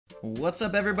What's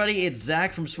up, everybody? It's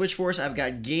Zach from Switchforce. I've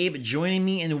got Gabe joining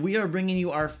me, and we are bringing you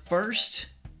our first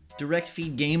direct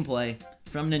feed gameplay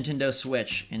from Nintendo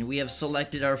Switch. And we have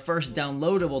selected our first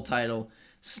downloadable title,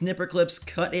 Snipperclips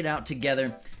Cut It Out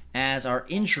Together, as our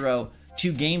intro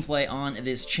to gameplay on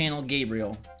this channel.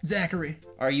 Gabriel. Zachary.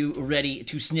 Are you ready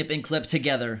to snip and clip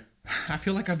together? I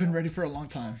feel like I've been ready for a long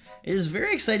time. It is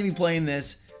very exciting to be playing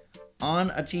this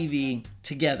on a TV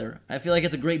together. I feel like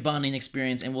it's a great bonding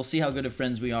experience, and we'll see how good of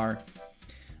friends we are.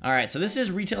 Alright, so this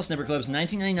is Retail Snipperclips,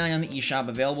 $19.99 on the eShop,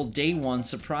 available day one,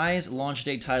 surprise launch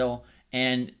day title,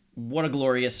 and what a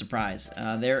glorious surprise.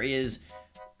 There is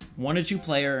 1 to 2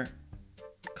 player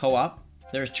co-op,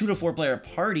 there's 2 to 4 player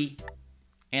party,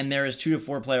 and there is 2 to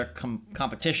 4 player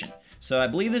competition. So I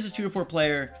believe this is 2 to 4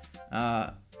 player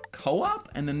co-op,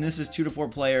 and then this is 2 to 4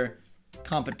 player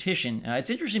competition.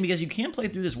 It's interesting because you can play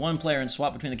through this one player and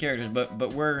swap between the characters,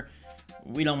 but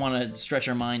we don't want to stretch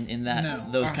our mind in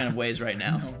those kind of ways right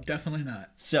now. No, definitely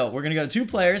not. So we're gonna go 2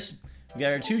 players. We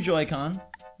got our 2 Joy-Con,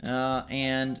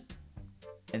 and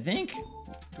I think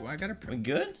we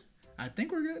good? I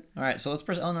think we're good. All right, so let's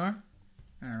press L and R.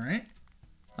 All right.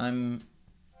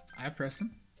 I pressed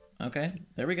them. Okay,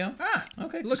 there we go. Ah,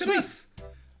 okay, look sweet. at us.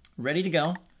 Ready to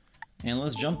go, and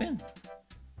let's jump in.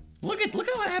 Look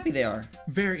how happy they are.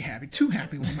 Very happy. Too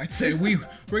happy, one might say. We're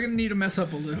gonna need to mess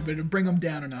up a little bit and bring them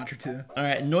down a notch or two. All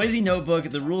right, noisy notebook.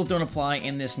 The rules don't apply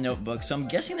in this notebook, so I'm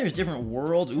guessing there's different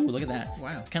worlds. Ooh, look at that.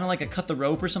 Wow. Kind of like a cut the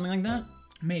rope or something like that.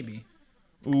 Maybe.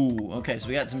 Ooh, okay, so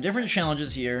we got some different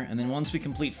challenges here, and then once we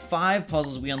complete 5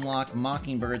 puzzles, we unlock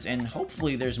Mockingbirds, and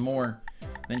hopefully there's more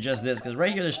than just this, because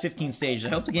right here there's 15 stages. I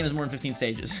hope the game has more than 15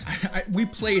 stages. We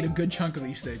played a good chunk of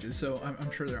these stages, so I'm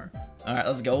sure there are. All right,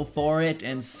 let's go for it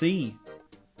and see.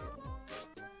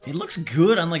 It looks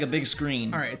good on like a big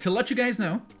screen. All right, to let you guys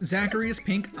know, Zachary is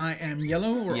pink, I am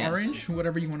yellow or Yes. orange,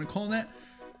 whatever you want to call that.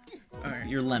 All right.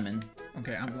 You're lemon.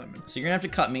 Okay, I'm lemon. So you're gonna have to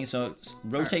cut me, so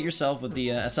rotate yourself with the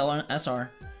SR.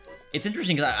 It's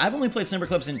interesting because I've only played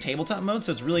Snipperclips in tabletop mode,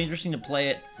 so it's really interesting to play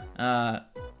it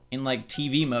in like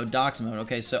TV mode, docked mode.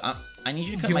 Okay, so I need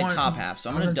you to cut my top half, so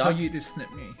I'm gonna duck. Tell you to snip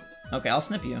me. Okay, I'll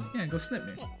snip you. Yeah, go snip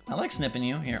me. I like snipping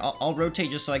you. Here, I'll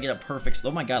rotate just so I get a perfect.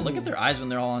 Oh my god, look at their eyes when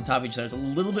they're all on top of each other. It's a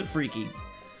little bit freaky.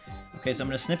 Okay, so I'm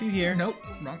gonna snip you here. Nope,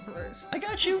 wrong place. I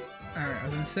got you. All right, I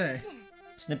was gonna say.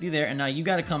 Snip you there, and now you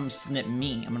gotta come snip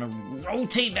me. I'm gonna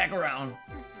rotate back around.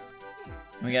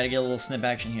 We gotta get a little snip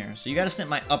action here. So you gotta snip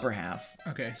my upper half.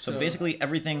 Okay, So basically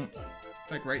everything.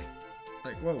 Like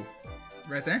whoa,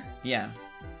 right there? Yeah.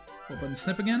 What button?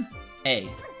 Snip again? A.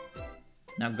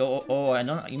 Now go. Oh, I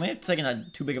don't. You might have taken a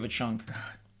too big of a chunk.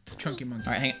 Chunky monkey.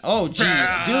 All right, hang. Oh,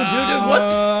 jeez, dude, what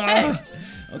the heck?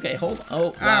 Okay, hold.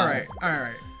 Oh, wow. All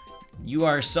right. You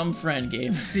are some friend,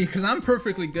 Gabe. See, because I'm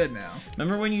perfectly good now.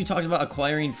 Remember when you talked about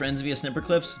acquiring friends via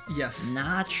Snipperclips? Yes.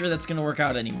 Not sure that's gonna work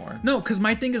out anymore. No, because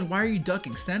my thing is, why are you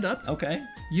ducking? Stand up. Okay.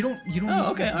 You don't.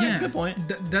 Oh, okay. All right, good point.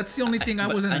 That's the only thing I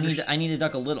wasn't. I need to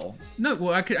duck a little. No,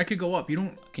 well, I could go up. You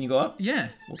don't. Can you go up? Yeah.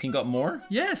 Well, can you go up more?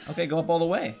 Yes. Okay, go up all the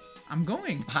way. I'm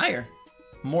going. Higher.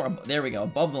 More. There we go.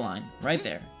 Above the line. Right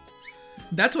there.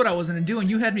 That's what I was gonna do, and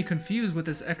you had me confused with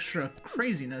this extra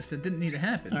craziness that didn't need to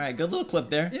happen. All right, good little clip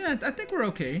there. Yeah, I think we're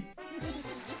okay.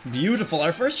 Beautiful.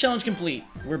 Our first challenge complete.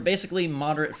 We're basically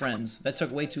moderate friends. That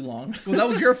took way too long. Well, that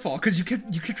was your fault, because you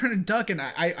kept trying to duck, and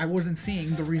I wasn't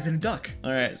seeing the reason to duck.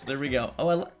 All right, so there we go.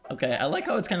 Oh, okay. I like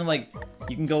how it's kind of like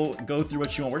you can go through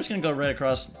what you want. We're just gonna go right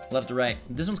across, left to right.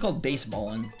 This one's called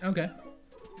baseballing. Okay.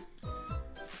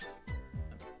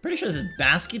 Pretty sure this is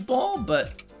basketball,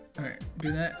 but. All right,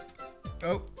 do that.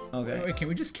 Oh. Okay. Wait, can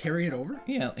we just carry it over?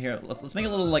 Yeah. Here, let's make a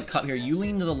little like cup here. You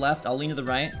lean to the left. I'll lean to the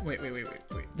right. Wait.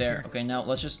 There. Here. Okay. Now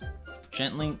let's just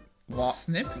gently walk.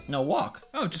 Snip? No, walk.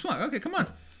 Oh, just walk. Okay, come on.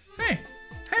 Hey,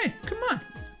 come on.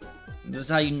 This is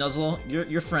how you nuzzle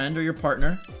your friend or your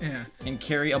partner. Yeah. And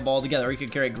carry a ball together. Or you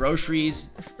could carry groceries.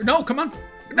 No, come on.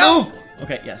 No. Move!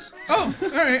 Okay. Yes. Oh, all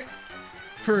right.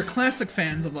 For classic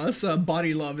fans of us,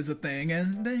 body love is a thing,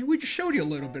 and we just showed you a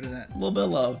little bit of that. A little bit of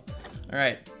love. All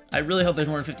right. I really hope there's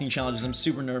more than 15 challenges. I'm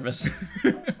super nervous.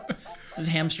 This is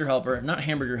Hamster Helper, not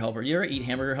Hamburger Helper. You ever eat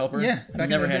Hamburger Helper? Yeah. I've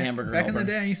never had Hamburger Helper. Back in the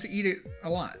day, I used to eat it a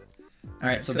lot. All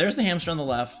right, so there's the hamster on the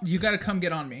left. You gotta come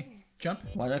get on me. Jump.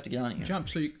 Why do I have to get on you? Jump,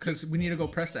 because we need to go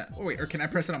press that. Oh, wait, or can I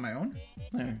press it on my own?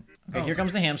 There. Okay, here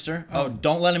comes the hamster. Oh,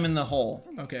 don't let him in the hole.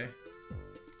 Okay.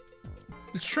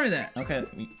 Let's try that. Okay,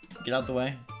 get out the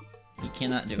way. He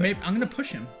cannot do it. Maybe I'm gonna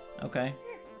push him. Okay.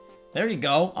 There you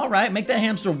go. All right, make that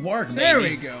hamster work, baby. There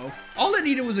we go. All it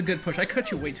needed was a good push. I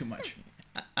cut you way too much.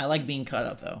 I like being cut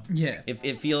up, though. Yeah.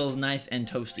 It feels nice and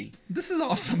toasty. This is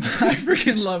awesome. I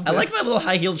freaking love this. I like my little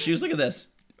high-heeled shoes. Look at this.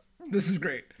 This is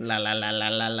great. La la la la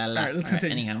la la la. All right, let's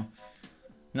continue. Anyhow,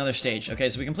 another stage. Okay,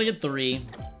 so we completed 3.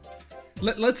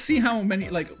 Let's see how many,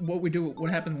 like, what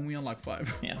happens when we unlock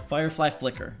 5. Yeah, firefly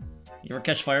flicker. You ever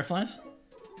catch fireflies?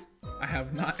 I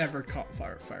have not ever caught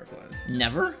fireflies.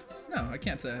 Never? No, I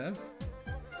can't say I have.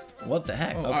 What the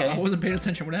heck? Oh, Okay. I wasn't paying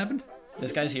attention. What happened?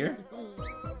 This guy's here?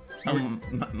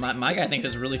 My guy thinks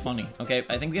it's really funny. Okay,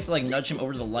 I think we have to like nudge him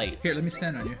over to the light. Here, let me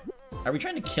stand on you. Are we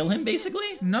trying to kill him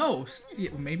basically? No.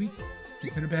 Yeah, maybe. He's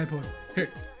been a bad boy.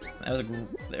 Here. That was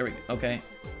there we go. Okay.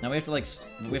 Now we have to like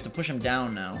we have to push him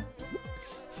down now.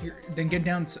 Here, then get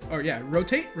down. Oh yeah,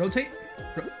 rotate.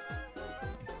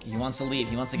 He wants to leave.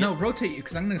 He wants to get. No, rotate you,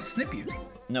 because I'm gonna snip you.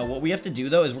 No, what we have to do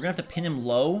though is we're gonna have to pin him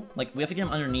low. Like we have to get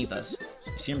him underneath us.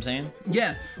 You see what I'm saying?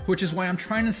 Yeah, which is why I'm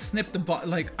trying to snip the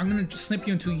like I'm gonna just snip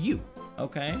you into you.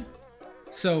 Okay.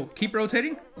 So keep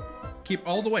rotating. Keep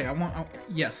all the way.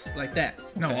 Yes, like that.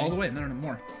 No, Okay. all the way. No,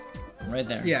 more. Right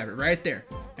there. Yeah, right there.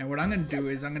 And what I'm gonna do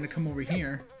is I'm gonna come over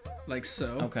here, like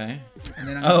so. Okay. And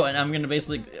then and I'm gonna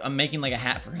basically I'm making like a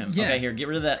hat for him. Yeah. Okay, here, get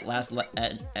rid of that last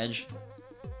edge.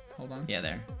 Hold on. Yeah,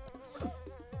 there.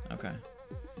 Okay.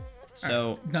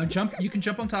 So Right. Now jump. You can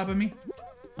jump on top of me.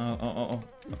 Oh.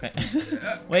 Okay.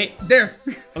 Wait. There.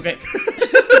 Okay.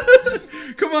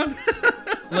 Come on.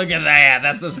 Look at that.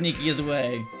 That's the sneakiest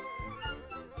way.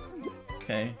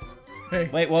 Okay. Hey.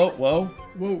 Wait. Whoa. Whoa.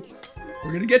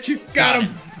 We're gonna get you. Got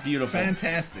him. Beautiful.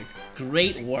 Fantastic.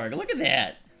 Great work. Look at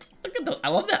that. Look at I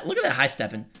love that. Look at that high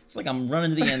stepping. It's like I'm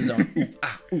running to the end zone. Ooh,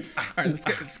 ah, ooh, ah, All right, ooh,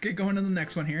 let's get going to the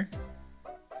next one here.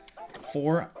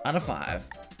 4 out of 5.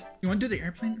 You want to do the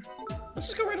airplane? Let's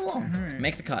just go right along. All right.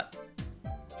 Make the cut.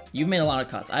 You've made a lot of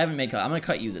cuts. I haven't made cut. I'm gonna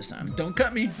cut you this time. Don't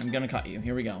cut me. I'm gonna cut you.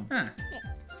 Here we go. Ah.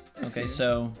 Okay,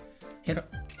 so hit.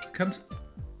 Comes.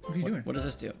 What are you doing? What does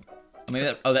this do? Oh, maybe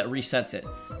that resets it.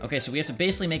 Okay, so we have to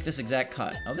basically make this exact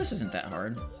cut. Oh, this isn't that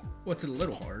hard. What's a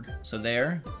little hard? So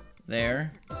there.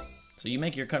 So you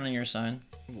make your cut on your side.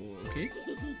 Okay.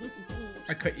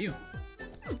 I cut you.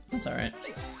 That's all right.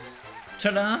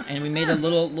 Ta-da! And we made a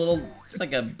little. It's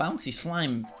like a bouncy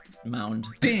slime mound.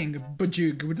 Ding, but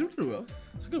you.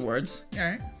 It's good words. All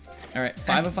right. All right,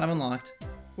 5 of 5 unlocked.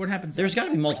 What happens? There's got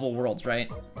to be multiple worlds, right?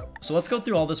 So let's go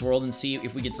through all this world and see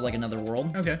if we get to like another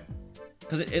world. Okay.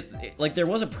 Because it like there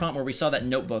was a prompt where we saw that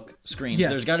notebook screen. Yeah.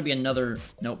 So there's got to be another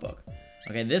notebook.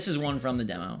 Okay, this is one from the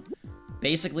demo.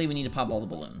 Basically, we need to pop all the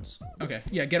balloons. Okay.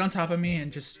 Yeah, get on top of me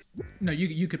and just. No,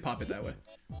 you could pop it that way.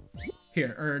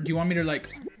 Here, or do you want me to like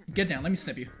get down? Let me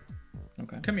snip you.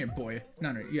 Okay. Come here, boy.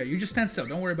 No. Yeah, you just stand still.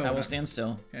 Don't worry about. I will stand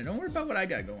still. Yeah, don't worry about what I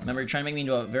got going. Remember, you're trying to make me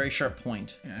into a very sharp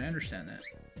point. Yeah, I understand that.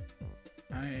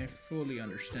 I fully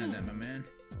understand that, my man.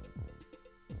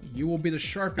 You will be the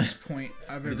sharpest point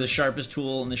I've ever. The sharpest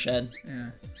tool in the shed.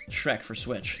 Yeah. Shrek for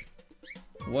Switch.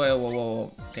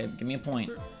 Whoa. Okay, give me a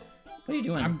point. What are you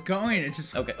doing? I'm going. It's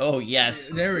just. Okay. Oh yes.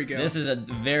 There we go. This is a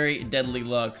very deadly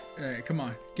look. All right, come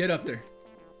on, get up there.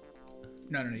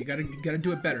 No. You gotta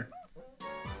do it better.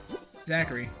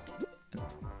 Zachary.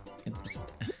 It's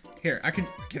Here,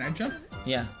 can I jump?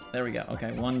 yeah. There we go.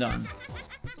 Okay, one done.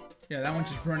 Yeah, that one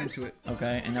just run into it.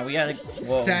 Okay, and now we gotta.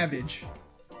 Whoa. Savage.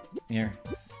 Here.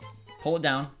 Pull it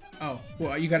down. Oh,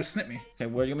 well, you gotta snip me. Okay,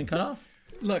 where do you want me to cut off?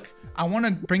 Look, I want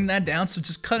to bring that down, so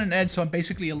just cut an edge, so I'm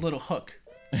basically a little hook.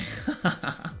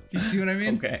 You see what I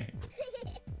mean? Okay.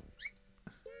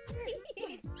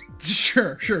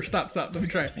 Sure. Stop. Let me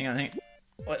try. Hang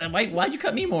on. Why'd you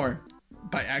cut me more?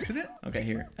 By accident? Okay,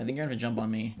 here. I think you're gonna have to jump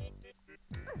on me.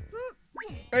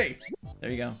 Hey. There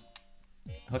you go.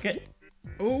 Hook it.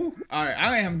 Oh, all right.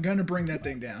 I am gonna bring that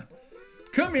thing down.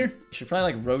 Come here. You should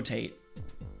probably like rotate.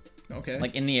 Okay.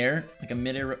 Like in the air, like a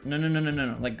mid-air.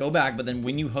 No. Like go back, but then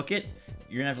when you hook it,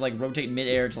 you're gonna have to like rotate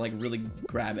mid-air to like really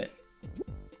grab it.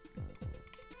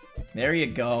 There you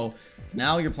go.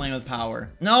 Now you're playing with power.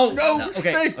 No. Okay.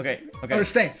 Stay. Okay. Oh,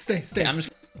 stay. Okay, I'm just.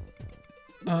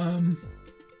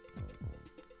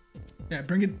 Yeah,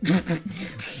 bring it.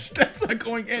 That's not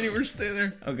going anywhere. Stay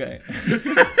there. Okay.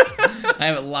 I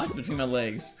have it locked between my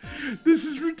legs. This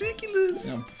is ridiculous.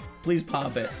 No, please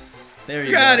pop it. There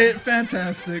you Got go. it.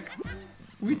 Fantastic.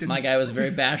 My guy was very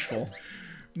bashful.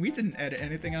 We didn't edit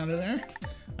anything out of there.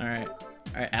 All right,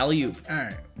 alley-oop. All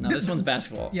right. Now this one's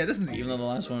basketball. Yeah, this is even though the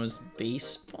last one was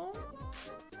baseball.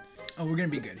 Oh, we're gonna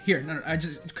be good. Here, no, I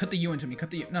just cut the U into me. Cut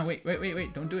the U. No, wait.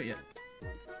 Don't do it yet.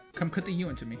 Come cut the U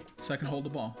into me so I can hold the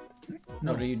ball.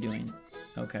 No. What are you doing?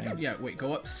 Okay. Yeah, wait.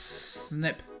 Go up.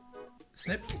 Snip.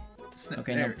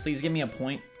 Okay, there. no, please give me a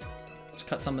point. Just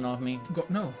cut something off me. Go.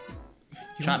 No.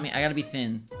 Chop me. I gotta be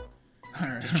thin. All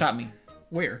right. Just chop me.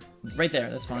 Where? Right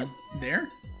there. That's fine. There?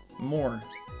 More.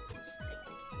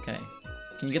 Okay.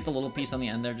 Can you get the little piece on the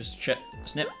end there? Just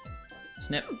snip.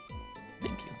 Snip.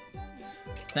 Thank you.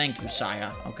 Thank you,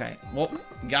 Saya. Okay. Well,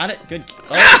 got it. Good.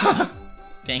 Oh.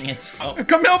 Dang it. Oh.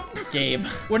 Come help! Gabe.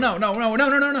 Well,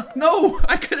 no!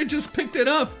 I could have just picked it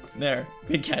up. There.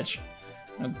 Good catch.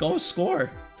 Now go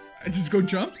score. I just go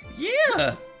jump.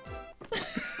 Yeah.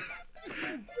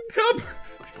 Help!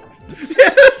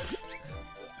 Yes!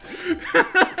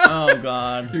 Oh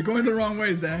God. You're going the wrong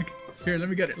way, Zach. Here, let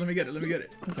me get it.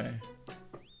 Okay.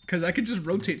 Cause I could just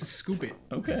rotate to scoop it.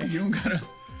 Okay. You don't gotta.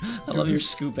 I love your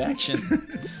scoop action.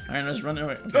 All right, let's run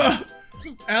away. Okay.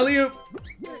 Alley-oop!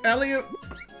 Alley-oop!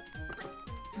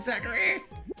 Zachary!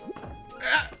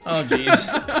 Oh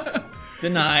jeez.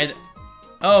 Denied.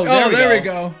 Oh, there we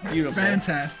go. Beautiful.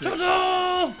 Fantastic.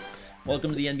 Ta-da!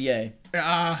 Welcome to the NBA. All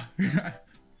Ah.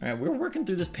 right, we're working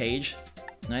through this page,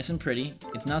 nice and pretty.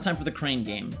 It's now time for the crane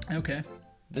game. Okay.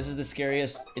 This is the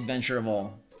scariest adventure of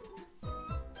all.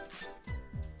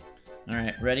 All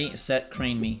right, ready, set,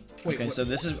 crane me. Wait, okay, what? so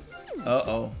this is.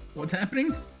 Uh-oh. What's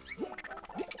happening?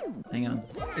 Hang on.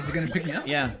 Is it gonna pick me up?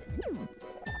 Yeah.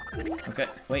 Okay.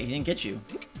 Wait, he didn't get you.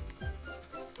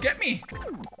 Get me!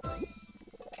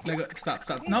 Let go.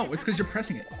 Stop. No, it's because you're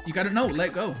pressing it. You gotta know.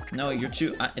 Let go. No, you're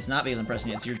too. It's not because I'm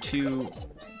pressing it. It's you're too.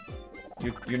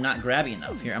 You're not grabbing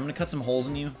enough. Here, I'm gonna cut some holes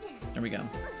in you. There we go.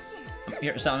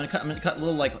 Here, so I'm gonna cut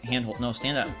little like handhold. No,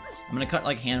 stand up. I'm gonna cut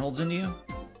like handholds into you.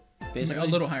 Basically. A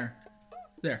little higher.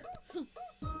 There.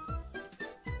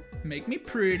 Make me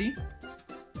pretty.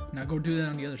 Now go do that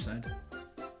on the other side.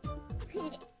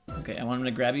 Okay, I want him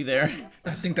to grab you there.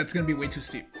 I think that's gonna be way too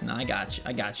steep. No, I got you.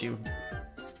 I got you.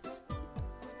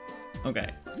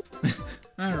 Okay.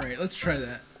 All right, let's try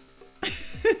that.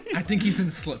 I think he's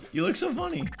gonna slip. You look so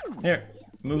funny. Here,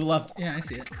 move left. Yeah, I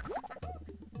see it.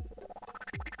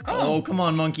 Oh, come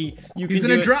on, monkey. You can He's do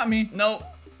gonna it. drop me. No.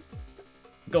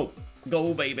 Go.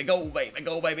 Go, baby. Go, baby.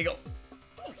 Go, baby. Go.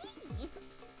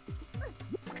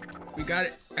 We got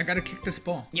it. I gotta kick this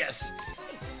ball. Yes.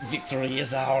 Victory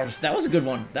is ours. That was a good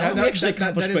one. That one we actually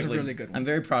accomplished that is a quickly. really good one. I'm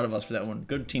very proud of us for that one.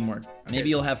 Good teamwork. Maybe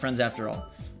you'll have friends after all.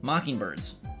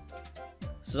 Mockingbirds.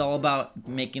 This is all about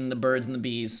making the birds and the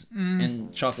bees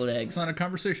and chocolate eggs. It's not a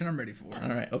conversation I'm ready for. All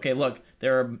right. Okay, look.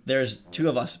 There's two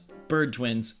of us, bird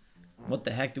twins. What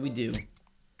the heck do we do?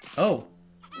 Oh.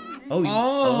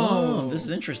 Oh, this is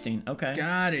interesting. Okay.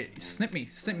 Got it. Snip me.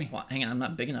 Snip me. Well, hang on, I'm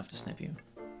not big enough to snip you.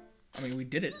 I mean, we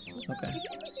did it. Okay.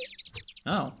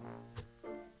 Oh.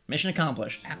 Mission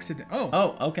accomplished. Accident. Oh.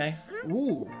 Oh, okay.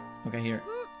 Ooh. Okay, here.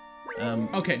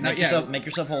 Okay, make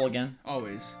yourself whole again.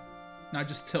 Always. Now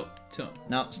just tilt.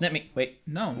 Now, snip me. Wait.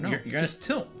 No. You're gonna... Just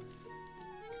tilt.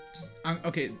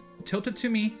 Okay, tilt it to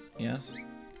me. Yes.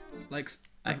 Like.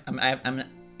 I don't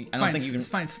think you can. It's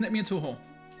fine. Snip me into a hole.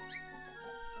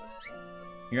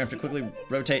 You're gonna have to quickly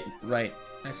rotate right.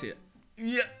 I see it.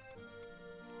 Yeah.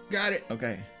 Got it.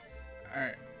 Okay. All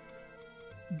right.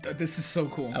 This is so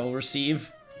cool. I will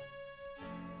receive.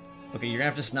 Okay, you're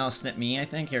gonna have to now snip me, I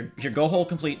think. Here, go hole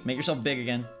complete. Make yourself big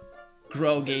again.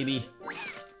 Grow, Gaby.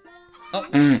 Oh,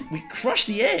 we crushed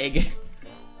the egg.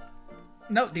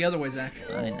 No, the other way, Zach.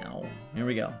 I know. Here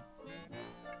we go.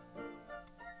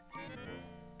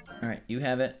 All right, you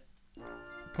have it.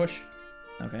 Push.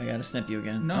 Okay, I gotta snip you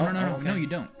again. No, no, okay. no, you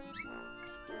don't.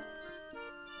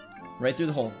 Right through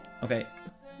the hole. Okay.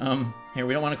 Here,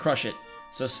 we don't want to crush it.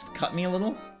 So cut me a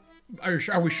little.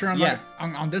 Are we sure on Yeah.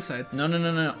 on this side? No.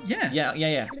 Yeah.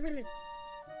 Yeah.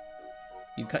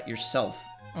 You cut yourself.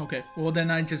 Okay. Well,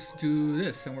 then I just do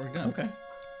this and we're done. Okay.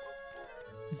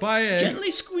 Bye, egg.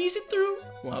 Gently squeeze it through.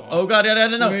 Whoa. Oh God,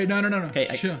 no. Wait, no. Okay,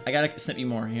 Chill. I gotta snip you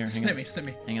more. Here, hang on. Snip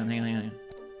me. Hang on.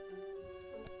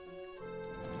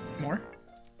 More?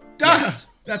 Yes!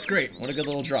 Ah, that's great. What a good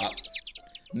little drop.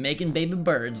 Making baby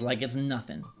birds like it's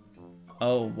nothing.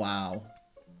 Oh, wow.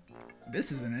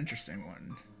 This is an interesting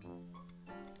one.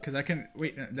 Because I can...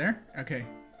 Wait, there? Okay.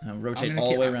 Rotate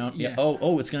all the way around. Yeah.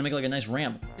 Oh, it's gonna make like a nice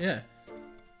ramp. Yeah.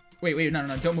 Wait,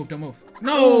 no. Don't move.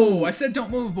 No! I said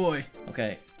don't move, boy.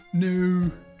 Okay.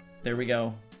 No. There we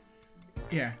go.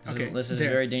 Yeah, okay. This is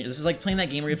very dangerous. This is like playing that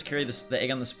game where you have to carry the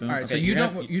egg on the spoon. Alright, okay, so you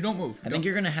don't move. I think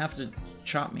you're gonna have to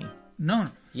chop me. No.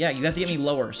 Yeah, you have to get me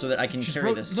lower so that I can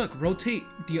carry this. Look, rotate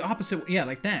the opposite way. Yeah,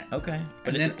 like that. Okay.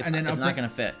 But And then it's not gonna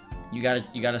fit. You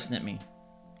gotta snip me.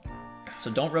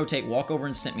 So don't rotate. Walk over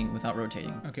and snip me without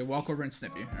rotating. Okay, walk over and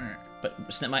snip you. Alright.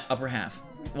 But snip my upper half.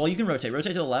 Well, you can rotate.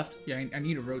 Rotate to the left. Yeah, I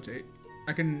need to rotate.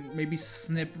 I can maybe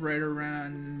snip right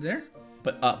around there.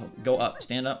 But up. Go up.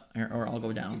 Stand up. Or I'll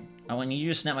go down. I need you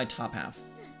to snap my top half.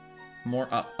 More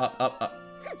up.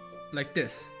 Like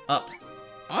this. Up.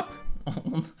 Up?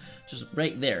 Just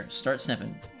right there. Start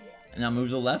snipping. And now move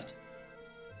to the left.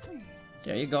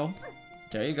 There you go.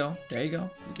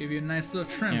 Give you a nice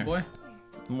little trim, Here. boy.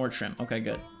 More trim. Okay,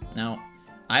 good. Now,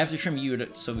 I have to trim you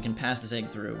so we can pass this egg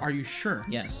through. Are you sure?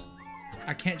 Yes.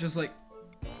 I can't just like...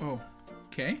 Oh,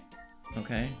 okay.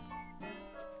 Okay.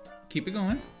 Keep it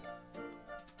going.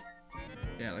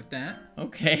 Yeah, like that.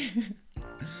 Okay.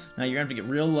 Now you're gonna have to get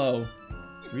real low.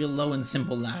 Real low and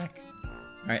simple like.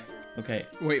 Alright, okay.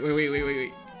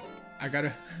 Wait. I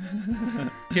gotta...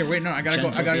 Here, wait, no, I gotta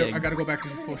Gentle I gotta go back to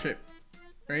full shape.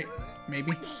 Right?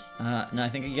 Maybe? No, I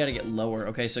think you gotta get lower.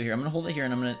 Okay, so here, I'm gonna hold it here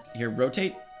and I'm gonna... Here,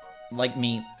 rotate like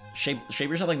me. Shape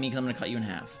yourself like me because I'm gonna cut you in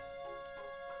half.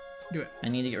 Do it. I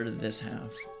need to get rid of this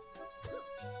half.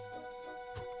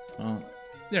 Well...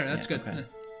 There, that's yeah, good. okay.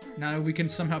 Now we can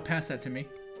somehow pass that to me.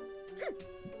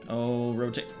 Oh,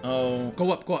 rotate. Oh.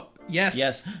 Go up. Yes.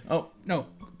 Yes. Oh. No,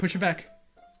 push it back.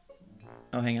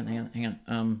 Oh, hang on. There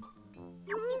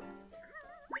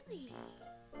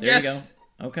Yes. you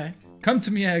go. Okay. Come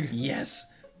to me, egg.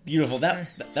 Yes. Beautiful. That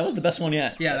was the best one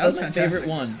yet. Yeah, that was my fantastic. favorite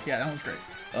one. Yeah, that one's great.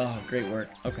 Oh, great work.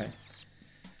 Okay.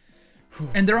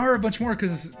 And there are a bunch more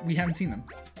because we haven't seen them.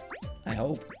 I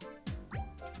hope.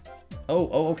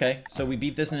 Oh, okay. So we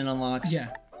beat this and it unlocks.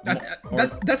 Yeah.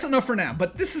 That's enough for now,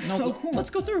 but this is so cool. Let's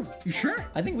go through. You sure?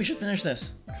 I think we should finish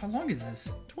this. How long is this?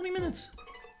 20 minutes.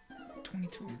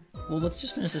 22. Well, let's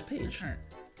just finish this page. Alright.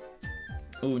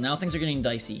 Oh, now things are getting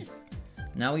dicey.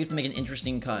 Now we have to make an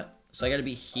interesting cut. So I gotta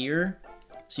be here.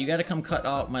 So you gotta come cut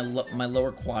out my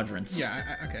lower quadrants.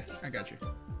 Yeah, okay. I got you.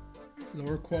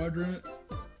 Lower quadrant.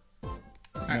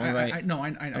 Right. I know.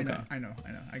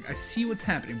 I see what's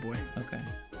happening, boy. Okay.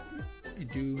 You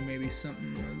do maybe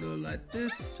something a little like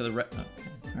this. To the right.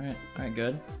 Okay. All right,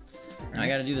 good. Now I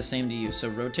gotta do the same to you. So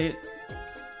rotate.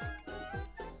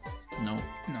 No.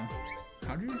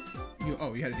 How do you?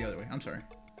 Oh, you had it the other way. I'm sorry.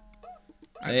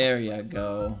 There you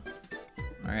go.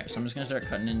 All right, so I'm just gonna start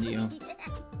cutting into you.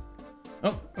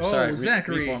 Oh, sorry.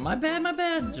 Zachary. Reform. My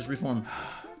bad. Just reform.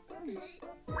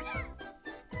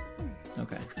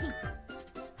 Okay.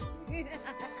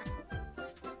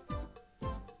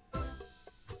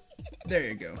 There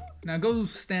you go. Now go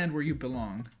stand where you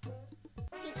belong.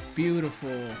 Beautiful.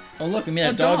 Oh, look, we made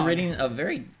a dog reading, a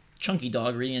very chunky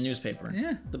dog reading a newspaper.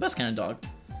 Yeah. The best kind of dog.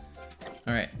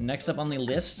 All right, next up on the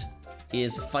list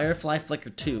is Firefly Flicker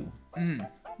 2.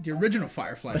 The original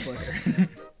Firefly Flicker.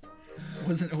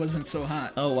 It wasn't so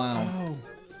hot. Oh, wow. Oh.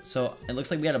 So it looks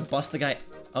like we gotta bust the guy.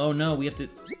 Oh, no, we have to...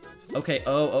 Okay,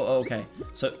 okay.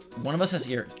 So one of us has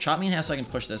here. Chop me in half so I can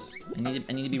push this. I need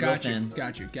to be real thin.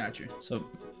 Got you.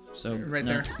 So right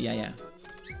no, there. Yeah.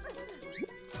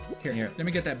 Here. Let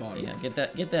me get that ball. Yeah, get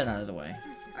that out of the way.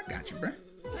 I got you, bro.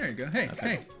 There you go. Hey,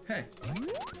 Okay. hey.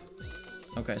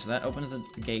 Okay, so that opens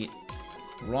the gate.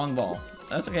 Wrong ball.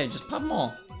 That's okay, just pop them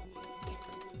all.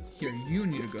 Here, you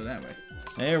need to go that way.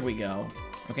 There we go.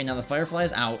 Okay, now the firefly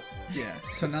is out. Yeah.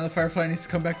 So now the firefly needs to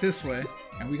come back this way,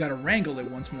 and we gotta wrangle it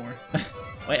once more.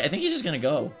 Wait, I think he's just gonna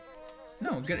go.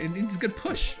 No, it needs a good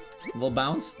push. A little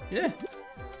bounce. Yeah.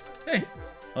 Hey.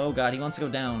 Oh god, he wants to go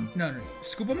down. No.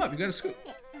 Scoop him up. You gotta scoop.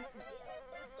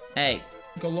 Hey.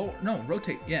 Go lower. No,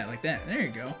 rotate. Yeah, like that. There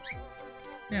you go.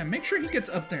 Yeah, make sure he gets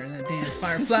up there in that damn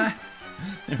firefly.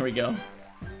 There we go.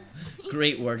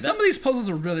 Great work. Some of these puzzles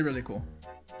are really, really cool.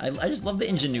 I just love the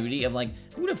ingenuity of, like,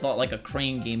 who would have thought, like, a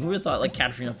crane game? Who would have thought, like,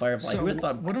 capturing a firefly? So Who would have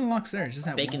thought what unlocks there? Just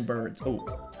that bacon one? birds?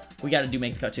 Oh, we got to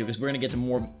make the cut, too, because we're going to get to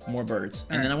more birds.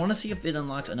 And then I want to see if it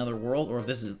unlocks another world or if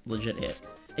this is legit it.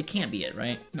 It can't be it,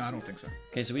 right? No, I don't think so.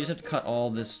 Okay, so we just have to cut all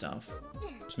this stuff.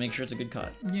 Just make sure it's a good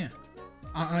cut. Yeah.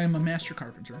 I am a master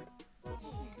carpenter.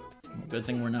 Well, good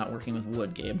thing we're not working with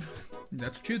wood, Gabe.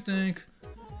 That's what you think.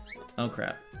 Oh,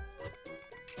 crap.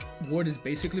 Wood is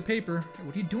basically paper.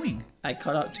 What are you doing? I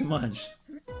cut out too much.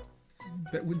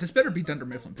 This better be Dunder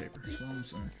Mifflin paper. So I'm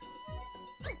sorry.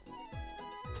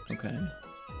 Okay.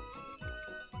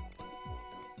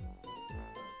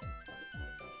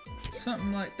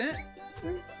 Something like that.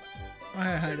 I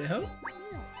had to help.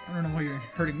 I don't know why you're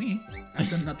hurting me. I've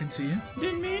done nothing to you.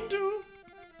 Didn't mean to.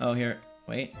 Oh, here.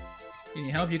 Wait. You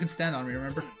need help? You can stand on me,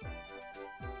 remember?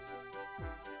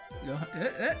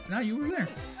 Now you were there.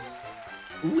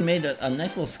 Ooh, we made a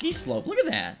nice little ski slope. Look at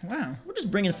that. Wow. We're just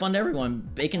bringing fun to everyone.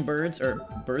 Bacon birds, or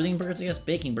birthing birds, I guess.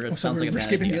 Baking birds sounds like a we're bad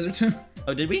skipping idea. the other two?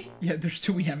 Oh, did we? Yeah, there's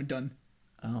two we haven't done.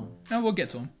 Oh. No, we'll get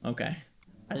to them. Okay.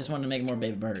 I just wanted to make more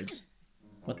baby birds.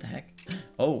 What the heck?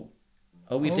 Oh.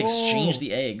 Oh, we have to exchange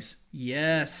the eggs.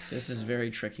 Yes. This is very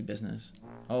tricky business.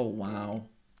 Oh, wow.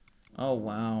 Oh,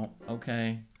 wow.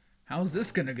 Okay. How's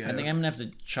this gonna go? I think I'm gonna have to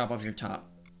chop off your top.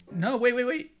 No,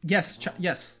 wait. Yes,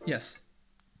 yes.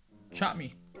 Chop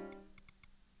me.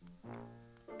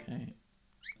 Okay.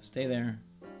 Stay there.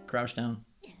 Crouch down.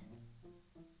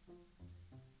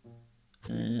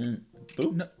 And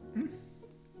boop. No.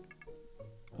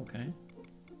 Okay.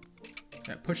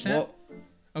 Yeah, push that. Well,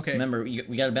 Okay. remember, we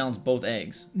got to balance both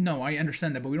eggs. No, I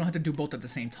understand that, but we don't have to do both at the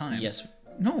same time. Yes.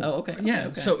 No. Oh, okay. Yeah.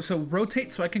 Okay. So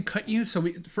rotate so I can cut you. So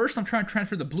first I'm trying to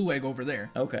transfer the blue egg over there.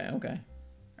 Okay. Okay.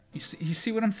 You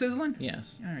see what I'm sizzling?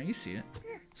 Yes. All right, you see it.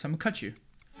 So I'm gonna cut you.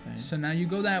 Okay. So now you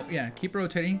go that. Yeah. Keep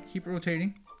rotating. Keep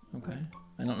rotating. Okay.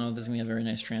 I don't know if this is gonna be a very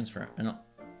nice transfer. I don't.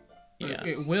 Yeah.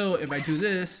 It will if I do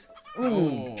this.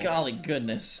 Ooh, golly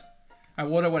goodness.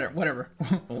 Whatever.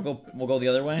 We'll go the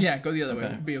other way. Yeah, go the other way.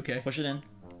 Okay. It'll be okay. Push it in.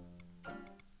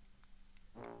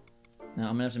 Now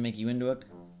I'm gonna have to make you into a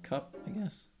cup, I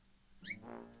guess.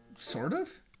 Sort of.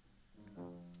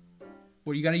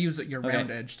 Well, you gotta use your Okay.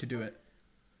 round edge to do it.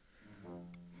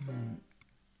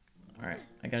 All right.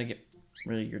 I gotta get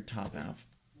rid of your top half.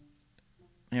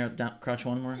 Here, down, crouch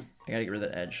one more. I gotta get rid of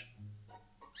that edge.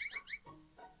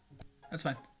 That's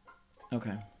fine.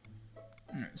 Okay.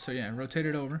 All right, so yeah, rotate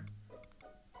it over.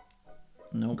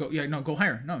 Nope. Go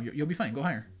higher. No, you'll be fine. Go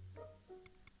higher.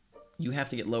 You have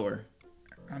to get lower.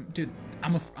 Dude,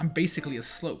 I'm basically a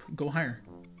slope. Go higher.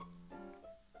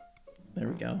 There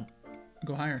we go.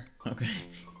 Go higher. Okay.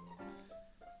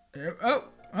 There, oh,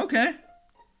 okay.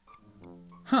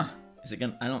 Huh. Is it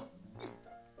gonna? I don't.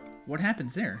 What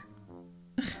happens there?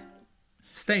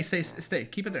 Stay.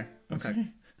 Keep it there. Okay.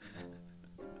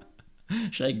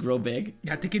 Should I grow big?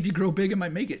 Yeah, I think if you grow big, it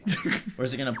might make it. Or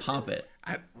is it gonna pop it?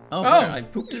 Oh, Oh, I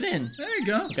pooped it in. there you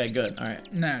go. Okay, good. All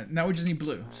right. Now we just need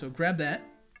blue. So grab that.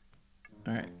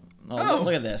 All right. Oh.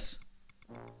 Look at this.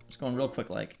 It's going real quick,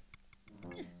 like.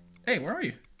 Hey, where are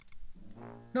you?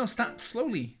 No, stop.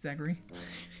 Slowly, Zachary.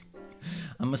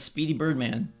 I'm a speedy bird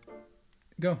man.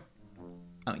 Go.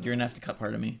 Oh, you're gonna have to cut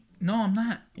part of me. No, I'm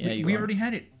not. Yeah, you we are. already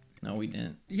had it. No, we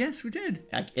didn't. Yes, we did.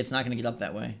 It's not gonna get up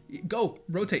that way. Go.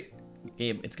 Rotate.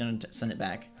 Gabe, it's gonna send it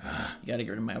back. You gotta get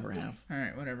rid of my upper half. All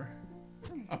right, whatever.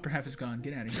 Upper half is gone.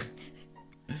 Get out of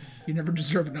here. You never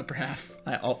deserve an upper half.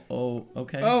 Oh,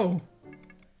 okay. Oh.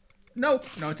 No,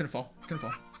 it's gonna fall. It's gonna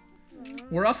fall.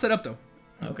 We're all set up though.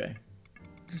 Okay.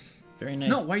 Just... Very nice.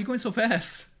 No, why are you going so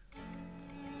fast?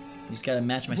 You just gotta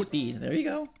match my speed. There you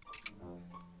go.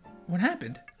 What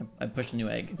happened? I pushed a new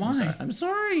egg. Why? I'm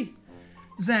sorry.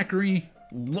 Zachary.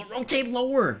 Rotate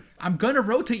lower. I'm gonna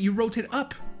rotate. You rotate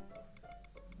up.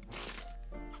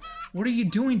 What are you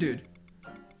doing, dude?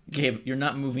 Gabe, you're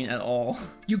not moving at all.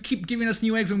 You keep giving us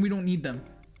new eggs when we don't need them.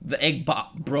 The egg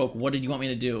broke. What did you want me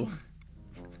to do?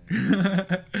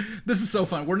 This is so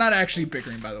fun. We're not actually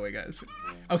bickering, by the way, guys.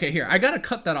 Okay, here. I gotta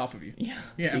cut that off of you. Yeah.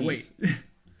 Yeah, please. wait.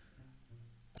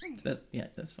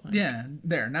 That's fine. Yeah,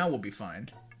 there. Now we'll be fine.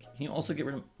 Can you also get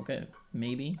rid of? Okay,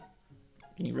 maybe.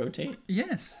 Can you rotate?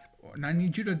 Yes. And I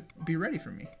need you to be ready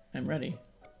for me. I'm ready.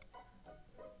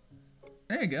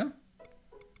 There you go.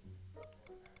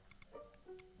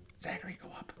 Zachary, go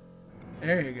up.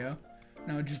 There you go.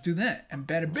 Now just do that, and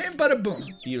bada bing, bada boom.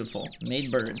 Beautiful.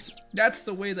 Made birds. That's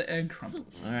the way the egg crumbles.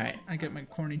 All right. I get my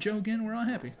corny joke in. We're all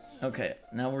happy. Okay.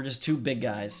 Now we're just two big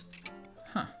guys.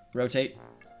 Huh. Rotate.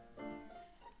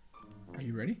 Are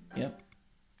you ready? Yep.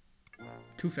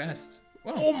 Too fast.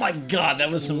 Whoa. Oh my God!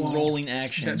 That was some Whoa. rolling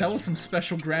action. That was some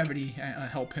special gravity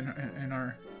help in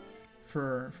our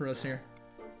for us here.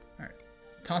 All right.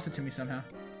 Toss it to me somehow.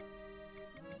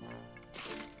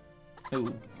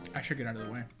 Ooh. I should get out of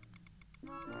the way.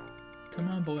 Come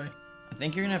on, boy. I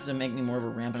think you're gonna have to make me more of a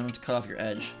ramp, and I'm gonna have to cut off your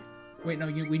edge. Wait, no,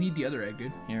 we need the other egg,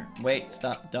 dude. Here. Wait.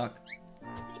 Stop. Duck.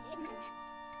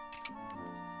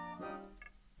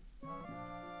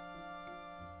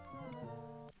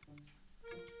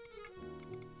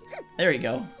 There you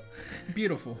go.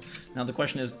 Beautiful. Now the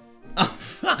question is,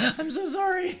 oh, I'm so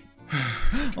sorry.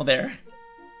 Well, there.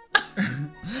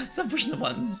 Stop pushing the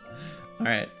buttons. All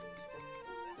right.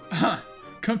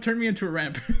 Come turn me into a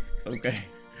ramp. Okay.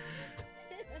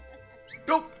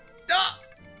 Go. Ah!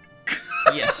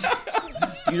 Yes.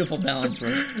 Beautiful balance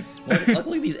work.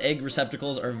 Luckily, these egg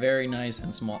receptacles are very nice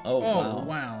and small. Oh, Oh, wow.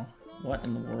 wow. What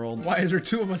in the world? Why is there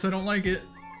two of us? I don't like it.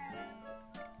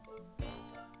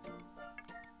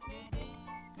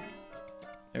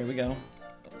 There we go.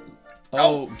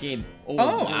 Oh, Gabe. Oh,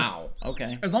 Oh. wow.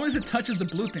 Okay. As long as it touches the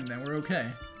blue thing, then we're okay.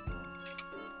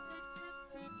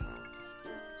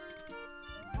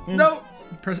 No!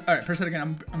 Alright, press it again.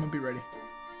 I'm gonna be ready.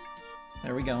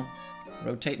 There we go.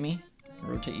 Rotate me.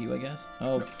 Rotate you, I guess.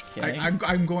 Okay.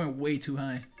 I'm going way too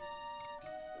high.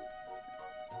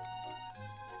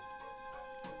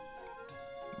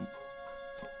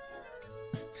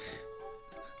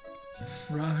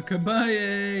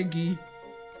 Rockabye eggy.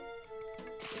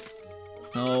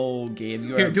 Oh, Gabe,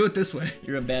 Here, do it this way.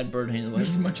 You're a bad bird handler. This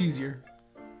is much easier.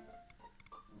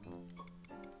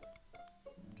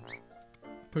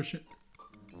 Push it.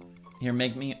 Here,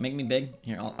 make me big.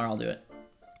 Here, I'll do it.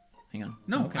 Hang on.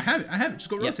 No, okay. I have it. Just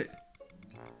go rotate.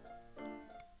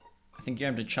 I think you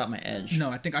have to chop my edge. No,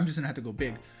 I think I'm just gonna have to go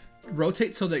big.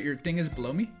 Rotate so that your thing is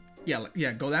below me. Yeah,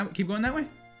 yeah. Go that way. Keep going that way.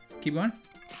 Keep going.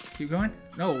 Keep going.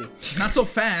 No, not so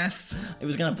fast. It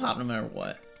was gonna pop no matter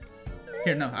what.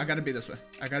 Here, no. I gotta be this way.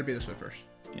 I gotta be this way first.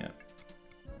 Yeah.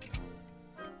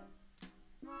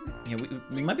 Yeah,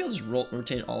 we might be able to just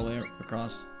rotate it all the way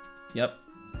across. Yep.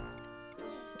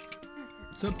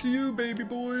 It's up to you, baby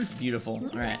boy. Beautiful.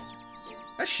 All right.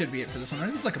 That should be it for this one, right?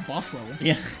 This is like a boss level.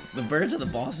 Yeah, the birds are the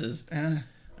bosses. All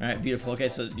right, beautiful. Okay,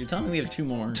 so you're telling me we have 2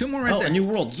 more. 2 more right there. Oh, a new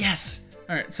world. Yes.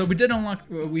 All right, so we did unlock.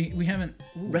 We haven't.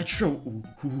 Retro.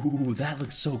 Ooh, that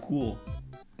looks so cool.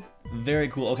 Very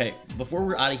cool. Okay, before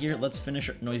we're out of here, let's finish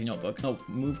our Noisy Notebook. No,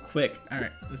 move quick. All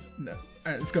right,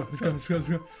 let's go.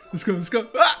 Let's go.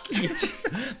 Ah!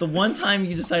 The one time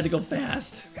you decide to go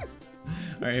fast. All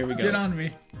right, here we go. Get on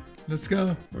me. Let's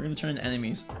go. We're gonna turn into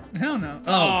enemies. Hell no.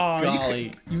 Oh,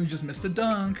 golly. You just missed a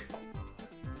dunk.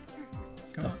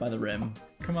 Stuff by the rim.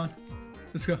 Come on.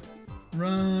 Let's go.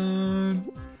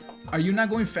 Run. Are you not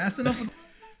going fast enough?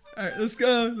 All right, let's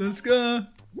go. Let's go.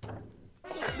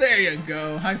 There you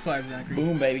go. High five, Zachary.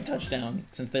 Boom, baby. Touchdown.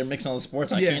 Since they're mixing all the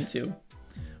sports, I can too.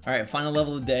 All right, final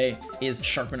level of the day is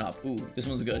sharpen up. Ooh, this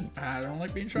one's good. I don't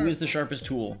like being sharp. Who is the sharpest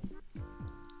tool?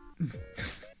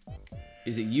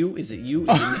 Is it you? Is it you?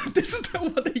 This is the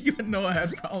one that you know I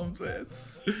had problems with.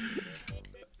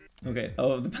 Okay.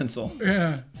 Oh, the pencil.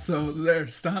 Yeah. So there,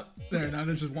 stop there. Now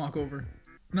to just walk over.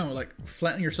 No, like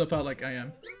flatten yourself out like I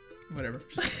am. Whatever.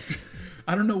 Just,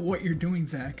 I don't know what you're doing,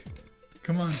 Zach.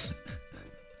 Come on.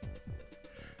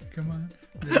 Come on.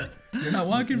 You're not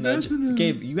walking fast enough.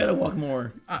 Gabe, you gotta walk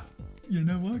more. You're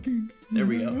not walking. There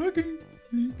we go. Walking.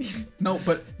 No,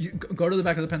 but you go to the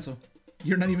back of the pencil.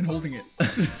 You're not even holding it.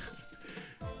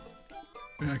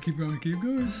 Yeah, keep going, keep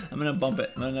going. I'm gonna bump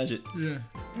it. I'm gonna nudge it. Yeah.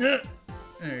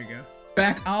 There you go.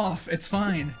 Back off. It's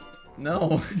fine.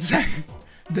 No. Zach,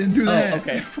 then do that. Oh,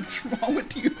 okay. What's wrong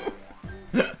with you?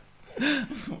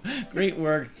 Great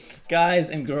work,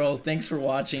 guys and girls. Thanks for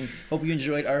watching. Hope you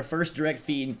enjoyed our first direct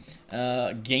feed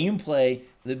gameplay.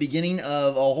 The beginning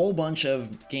of a whole bunch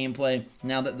of gameplay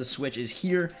now that the Switch is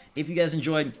here. If you guys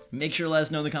enjoyed, make sure to let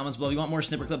us know in the comments below. If you want more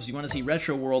Snipperclips, you want to see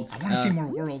Retro World. I want to see more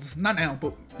worlds. Not now,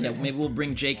 but... Yeah, maybe we'll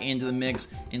bring Jake into the mix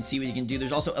and see what he can do.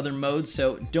 There's also other modes,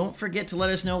 so don't forget to let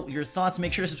us know your thoughts.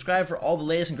 Make sure to subscribe for all the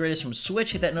latest and greatest from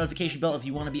Switch. Hit that notification bell if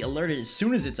you want to be alerted as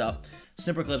soon as it's up.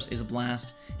 Snipperclips is a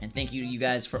blast, and thank you to you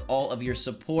guys for all of your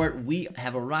support. We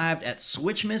have arrived at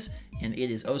Switchmas, and it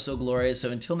is oh so glorious.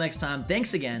 So until next time,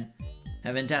 thanks again.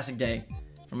 Have a fantastic day.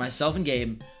 For myself and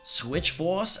Gabe, Switch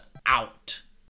Force out.